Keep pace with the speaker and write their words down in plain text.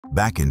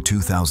Back in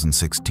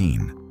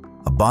 2016,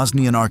 a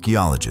Bosnian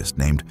archaeologist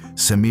named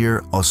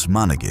Semir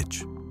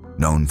Osmanagić,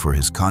 known for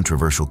his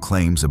controversial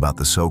claims about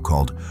the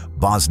so-called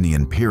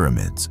Bosnian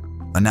pyramids,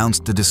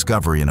 announced a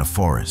discovery in a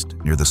forest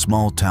near the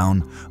small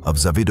town of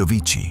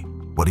Zavidovići.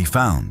 What he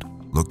found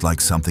looked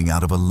like something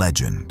out of a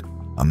legend,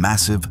 a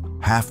massive,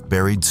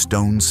 half-buried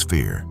stone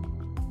sphere.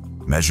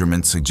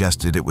 Measurements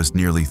suggested it was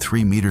nearly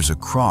 3 meters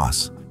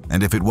across,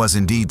 and if it was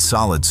indeed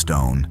solid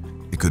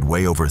stone, it could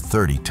weigh over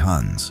 30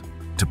 tons.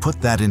 To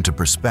put that into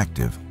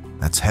perspective,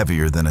 that's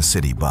heavier than a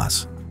city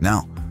bus.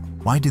 Now,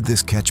 why did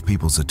this catch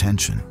people's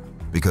attention?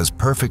 Because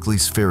perfectly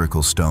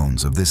spherical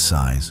stones of this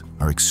size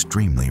are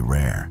extremely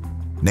rare.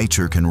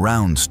 Nature can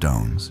round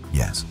stones,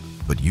 yes,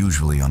 but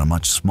usually on a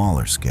much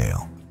smaller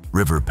scale.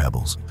 River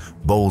pebbles,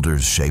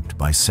 boulders shaped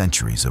by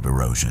centuries of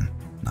erosion,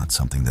 not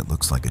something that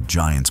looks like a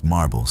giant's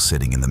marble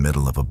sitting in the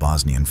middle of a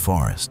Bosnian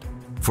forest.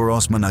 For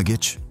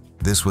Osmanagić,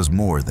 this was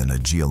more than a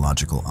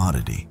geological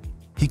oddity.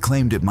 He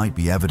claimed it might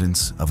be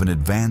evidence of an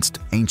advanced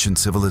ancient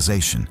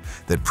civilization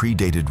that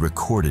predated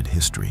recorded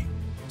history.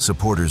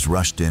 Supporters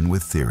rushed in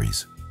with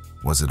theories.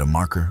 Was it a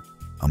marker,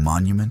 a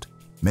monument,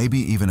 maybe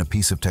even a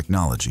piece of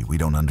technology we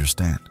don't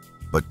understand?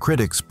 But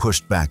critics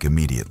pushed back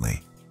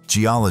immediately.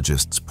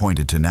 Geologists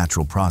pointed to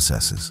natural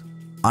processes.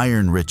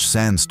 Iron-rich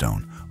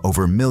sandstone,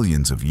 over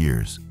millions of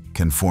years,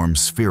 can form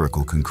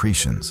spherical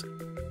concretions.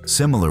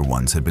 Similar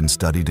ones had been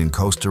studied in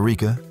Costa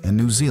Rica and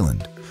New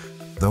Zealand,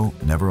 though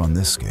never on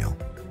this scale.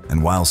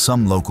 And while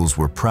some locals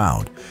were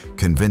proud,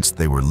 convinced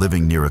they were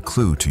living near a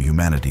clue to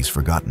humanity's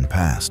forgotten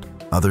past,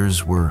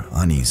 others were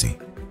uneasy.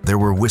 There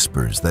were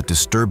whispers that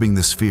disturbing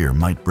the sphere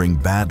might bring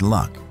bad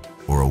luck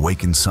or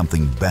awaken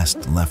something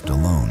best left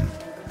alone.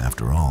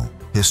 After all,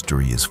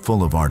 history is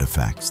full of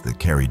artifacts that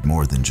carried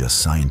more than just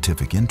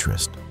scientific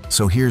interest.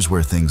 So here's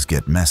where things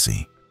get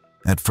messy.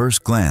 At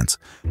first glance,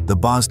 the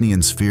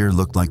Bosnian sphere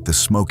looked like the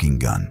smoking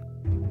gun,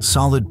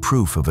 solid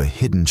proof of a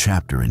hidden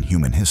chapter in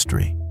human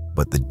history.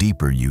 But the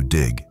deeper you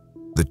dig,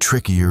 the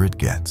trickier it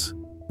gets.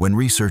 When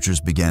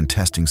researchers began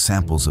testing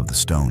samples of the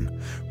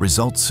stone,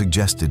 results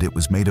suggested it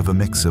was made of a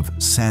mix of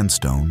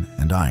sandstone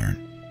and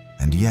iron.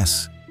 And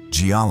yes,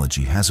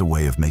 geology has a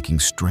way of making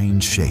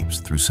strange shapes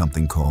through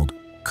something called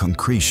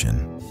concretion,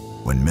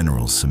 when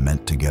minerals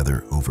cement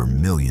together over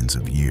millions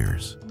of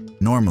years.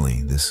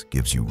 Normally, this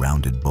gives you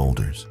rounded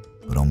boulders,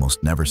 but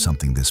almost never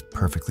something this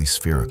perfectly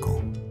spherical,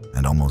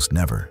 and almost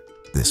never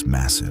this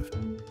massive.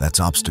 That's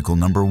obstacle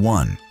number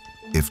one.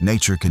 If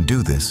nature can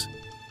do this,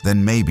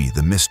 then maybe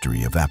the mystery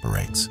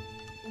evaporates.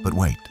 But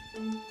wait,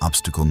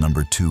 obstacle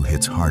number two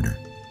hits harder.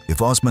 If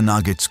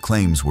Osmanagić's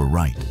claims were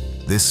right,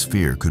 this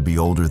sphere could be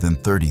older than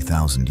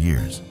 30,000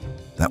 years.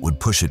 That would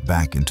push it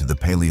back into the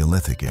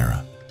Paleolithic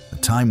era, a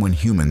time when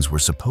humans were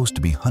supposed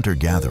to be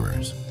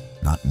hunter-gatherers,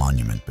 not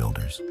monument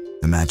builders.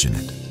 Imagine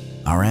it,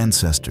 our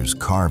ancestors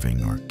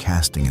carving or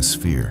casting a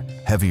sphere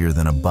heavier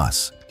than a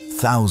bus,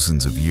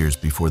 thousands of years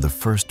before the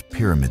first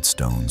pyramid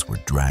stones were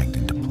dragged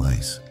into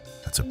place.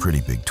 That's a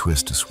pretty big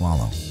twist to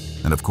swallow.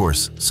 And of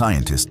course,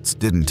 scientists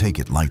didn't take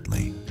it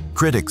lightly.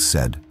 Critics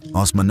said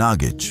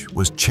Osmanagić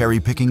was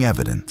cherry-picking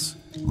evidence.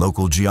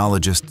 Local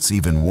geologists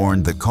even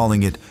warned that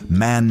calling it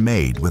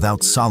man-made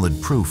without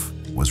solid proof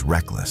was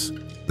reckless,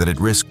 that it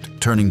risked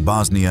turning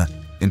Bosnia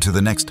into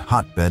the next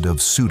hotbed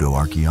of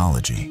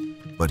pseudo-archaeology.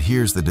 But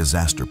here's the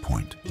disaster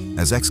point.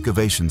 As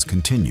excavations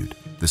continued,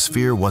 the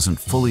sphere wasn't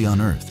fully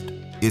unearthed.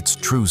 Its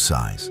true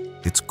size,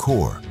 its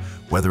core,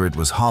 whether it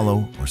was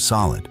hollow or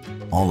solid,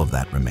 all of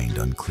that remained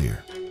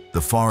unclear.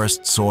 The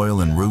forest soil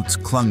and roots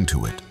clung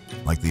to it,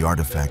 like the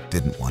artifact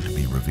didn't want to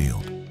be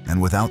revealed.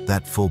 And without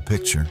that full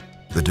picture,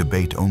 the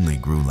debate only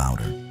grew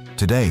louder.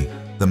 Today,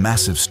 the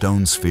massive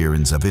stone sphere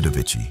in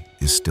Zavidovići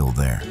is still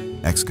there.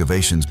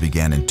 Excavations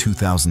began in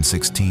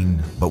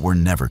 2016, but were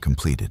never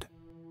completed.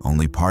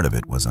 Only part of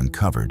it was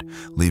uncovered,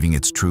 leaving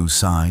its true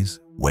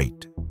size,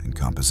 weight, and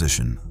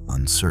composition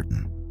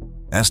uncertain.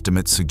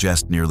 Estimates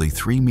suggest nearly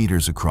 3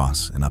 meters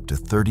across and up to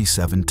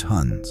 37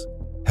 tons,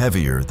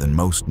 heavier than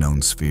most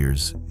known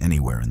spheres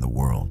anywhere in the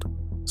world.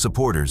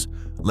 Supporters,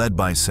 led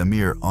by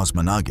Semir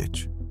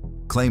Osmanagić,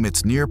 claim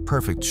its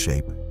near-perfect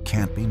shape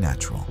can't be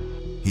natural.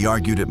 He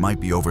argued it might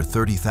be over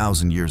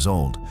 30,000 years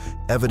old,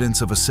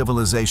 evidence of a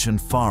civilization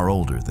far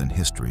older than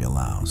history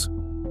allows.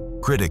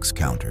 Critics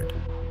countered.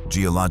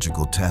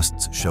 Geological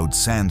tests showed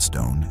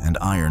sandstone and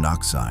iron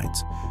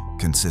oxides,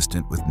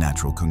 consistent with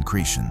natural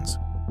concretions.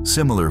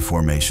 Similar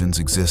formations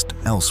exist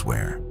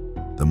elsewhere.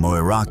 The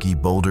Moeraki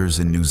boulders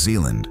in New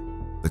Zealand,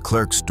 the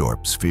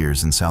Klerksdorp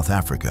spheres in South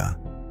Africa,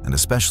 and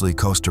especially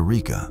Costa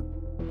Rica,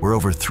 where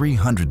over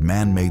 300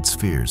 man-made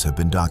spheres have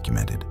been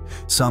documented,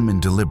 some in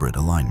deliberate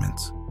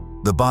alignments.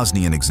 The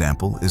Bosnian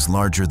example is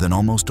larger than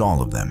almost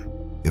all of them.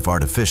 If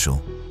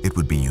artificial, it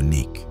would be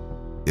unique.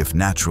 If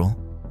natural,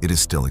 it is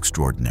still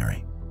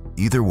extraordinary.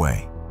 Either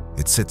way,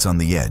 it sits on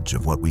the edge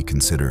of what we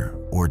consider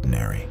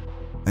ordinary.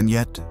 And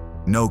yet,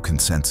 no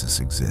consensus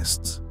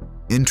exists.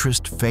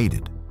 Interest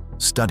faded,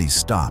 studies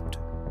stopped,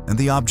 and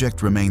the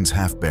object remains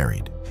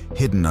half-buried,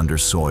 hidden under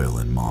soil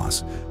and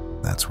moss.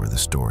 That's where the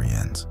story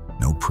ends.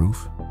 No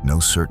proof, no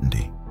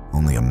certainty,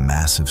 only a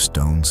massive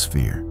stone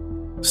sphere,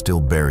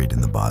 still buried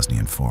in the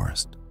Bosnian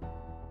forest.